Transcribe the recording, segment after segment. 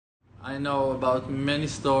I know about many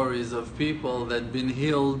stories of people that been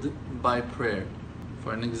healed by prayer,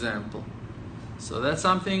 for an example. So that's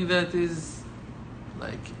something that is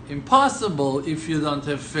like impossible if you don't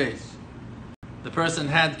have faith. The person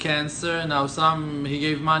had cancer, now he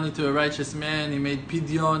gave money to a righteous man, he made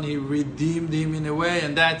pidyon, he redeemed him in a way,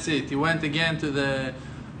 and that's it. He went again to the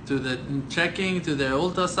checking, to the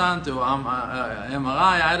ultrasound, to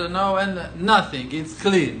MRI, I don't know, and nothing, it's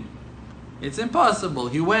clean. It's impossible.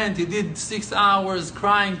 He went, he did 6 hours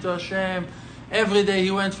crying to Hashem. Every day he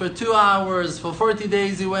went for 2 hours. For 40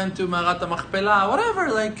 days he went to Marat HaMachpelah, whatever.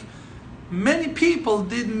 Like, many people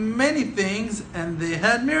did many things and they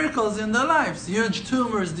had miracles in their lives. Huge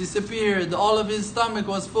tumors disappeared. All of his stomach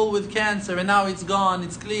was full with cancer and now it's gone,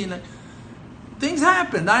 it's clean. Like, things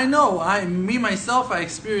happened. I know. Me myself, I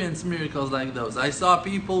experienced miracles like those. I saw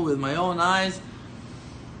people with my own eyes.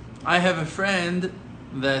 I have a friend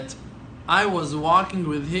that I was walking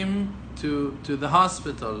with him to the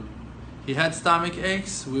hospital. He had stomach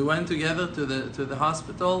aches. We went together to the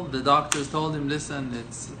hospital. The doctors told him, listen,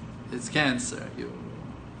 it's cancer.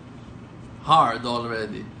 Hard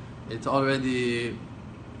already. It already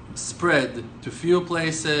spread to few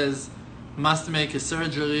places. Must make a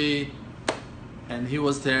surgery. And he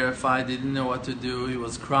was terrified. He didn't know what to do. He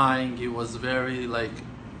was crying. He was very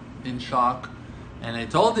in shock. And I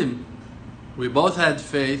told him, we both had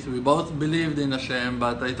faith, we both believed in Hashem,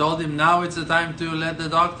 but I told him now it's the time to let the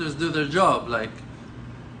doctors do their job.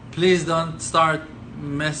 Please don't start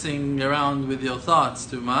messing around with your thoughts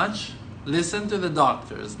too much. Listen to the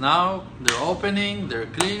doctors. Now they're opening, they're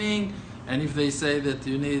cleaning, and if they say that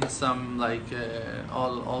you need some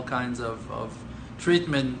all kinds of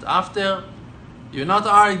treatment after, you're not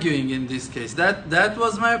arguing in this case. That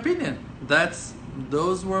was my opinion.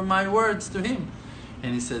 Those were my words to him.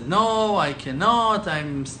 And he said, no, I cannot,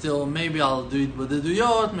 I'm still, maybe I'll do it with the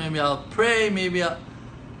duyot, maybe I'll pray, maybe I'll...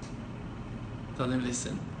 I told him,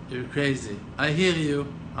 listen, you're crazy. I hear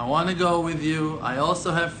you, I want to go with you, I also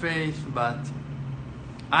have faith, but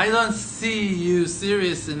I don't see you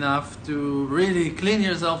serious enough to really clean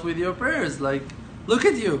yourself with your prayers. Look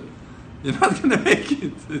at you, you're not going to make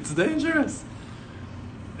it, it's dangerous.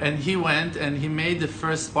 And he went and he made the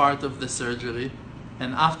first part of the surgery.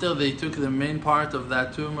 And after they took the main part of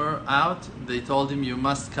that tumor out, they told him you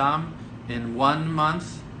must come in 1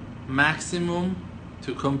 month maximum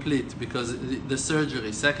to complete, because the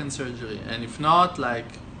surgery, second surgery. And if not,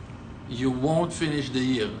 you won't finish the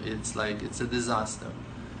year. It's a disaster.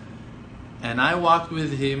 And I walked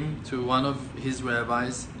with him to one of his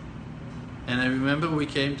rabbis. And I remember we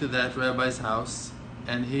came to that rabbi's house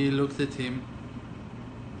and he looked at him.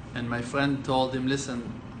 And my friend told him,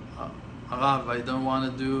 listen, Rav, I don't want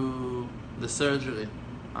to do the surgery.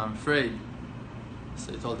 I'm afraid.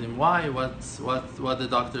 So I told him, why? What the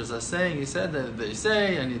doctors are saying? He said that they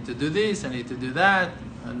say I need to do this, I need to do that,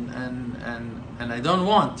 and I don't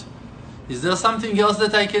want. Is there something else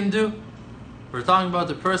that I can do? We're talking about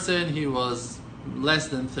a person, he was less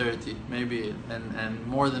than 30, maybe, and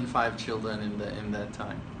more than 5 children in that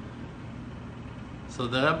time. So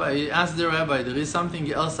the rabbi asked the rabbi, there is something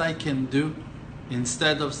else I can do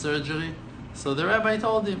instead of surgery? So the rabbi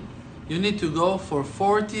told him, you need to go for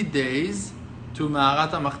 40 days to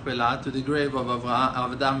Marat HaMachpelah, to the grave of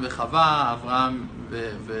Adam v'Chava, Avraham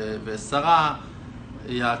v'Sarah,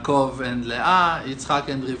 Yaakov and Leah, Yitzchak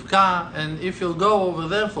and Rivka. And if you'll go over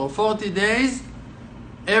there for 40 days,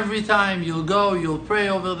 every time you'll go, you'll pray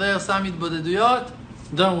over there, Samit Bodeduyot,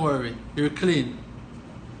 don't worry, you're clean.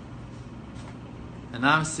 And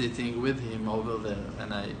I'm sitting with him over there,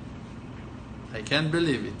 and I can't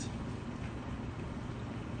believe it.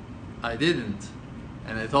 I didn't.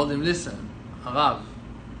 And I told him, listen, Rav,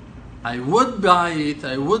 I would buy it,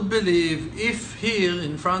 I would believe if here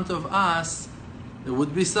in front of us there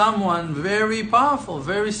would be someone very powerful,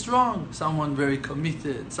 very strong, someone very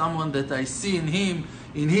committed, someone that I see in him,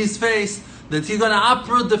 in his face, that he's going to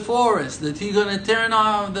uproot the forest, that he's going to turn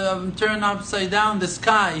upside down the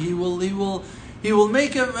sky, he will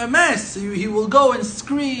make a mess. He will go and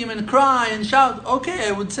scream and cry and shout. Okay,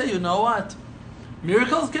 I would say, you know what?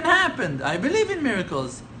 Miracles can happen. I believe in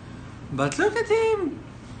miracles. But look at him.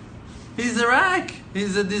 He's a wreck.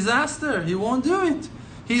 He's a disaster. He won't do it.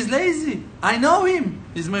 He's lazy. I know him.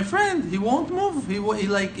 He's my friend. He won't move.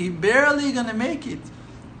 He barely gonna make it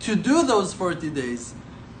to do those 40 days.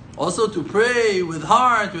 Also to pray with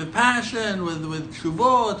heart, with passion, with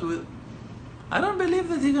tshuvot. I don't believe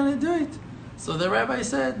that he's gonna do it. So the rabbi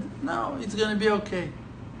said, no, it's going to be okay.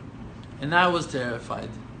 And I was terrified.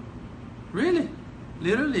 Really.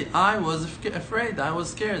 Literally, I was afraid. I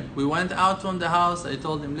was scared. We went out from the house. I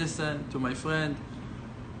told him, listen, to my friend,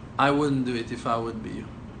 I wouldn't do it if I would be you.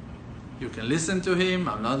 You can listen to him.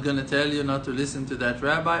 I'm not going to tell you not to listen to that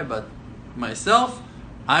rabbi, but myself,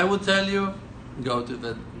 I would tell you, go to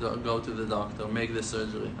the doctor, make the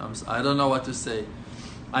surgery. I don't know what to say.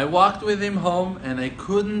 I walked with him home and I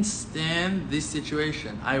couldn't stand this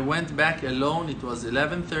situation. I went back alone. It was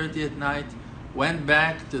 11:30 at night. Went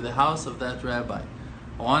back to the house of that rabbi.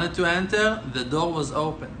 I wanted to enter. The door was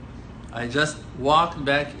open. I just walked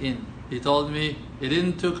back in. He told me, it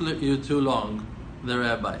didn't took you too long, the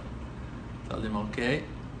rabbi. I told him, okay.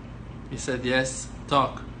 He said, yes,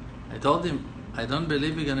 talk. I told him, I don't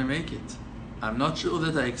believe you're going to make it. I'm not sure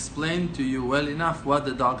that I explained to you well enough what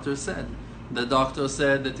the doctor said. The doctor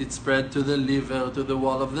said that it spread to the liver, to the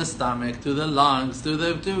wall of the stomach, to the lungs,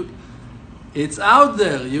 it's out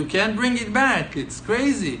there. You can't bring it back. It's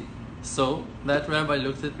crazy. So that rabbi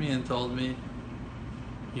looked at me and told me,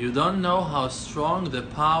 you don't know how strong the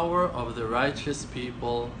power of the righteous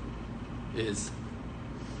people is.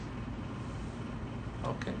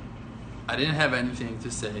 Okay. I didn't have anything to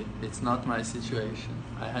say. It's not my situation.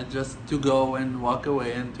 I had just to go and walk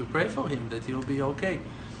away and to pray for him that he'll be okay.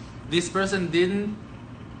 This person didn't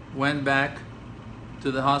went back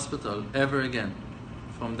to the hospital ever again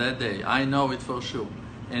from that day. I know it for sure.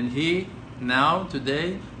 And he now,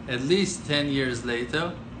 today, at least 10 years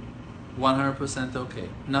later, 100% okay.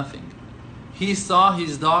 Nothing. He saw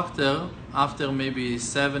his doctor after maybe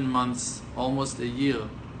 7 months, almost a year.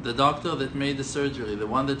 The doctor that made the surgery, the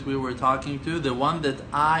one that we were talking to, the one that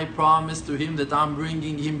I promised to him that I'm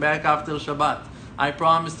bringing him back after Shabbat. I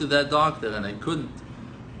promised to that doctor and I couldn't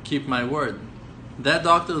keep my word. That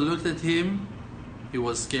doctor looked at him, he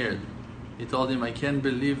was scared. He told him, I can't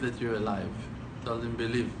believe that you're alive. He told him,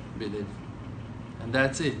 believe. And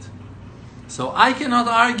that's it. So I cannot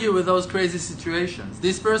argue with those crazy situations.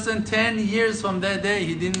 This person, 10 years from that day,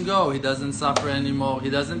 he didn't go. He doesn't suffer anymore. He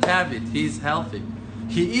doesn't have it. He's healthy.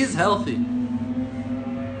 He is healthy.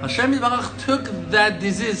 Hashem Yitbarach took that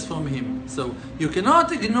disease from him. So you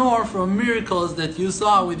cannot ignore from miracles that you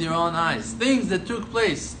saw with your own eyes. Things that took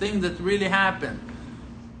place. Things that really happened.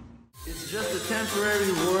 It's just a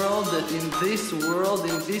temporary world that in this world,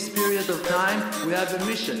 in this period of time, we have a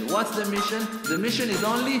mission. What's the mission? The mission is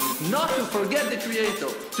only not to forget the Creator.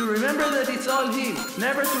 To remember that it's all Him.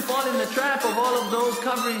 Never to fall in the trap of all of those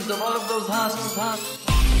coverings, of all of those husks.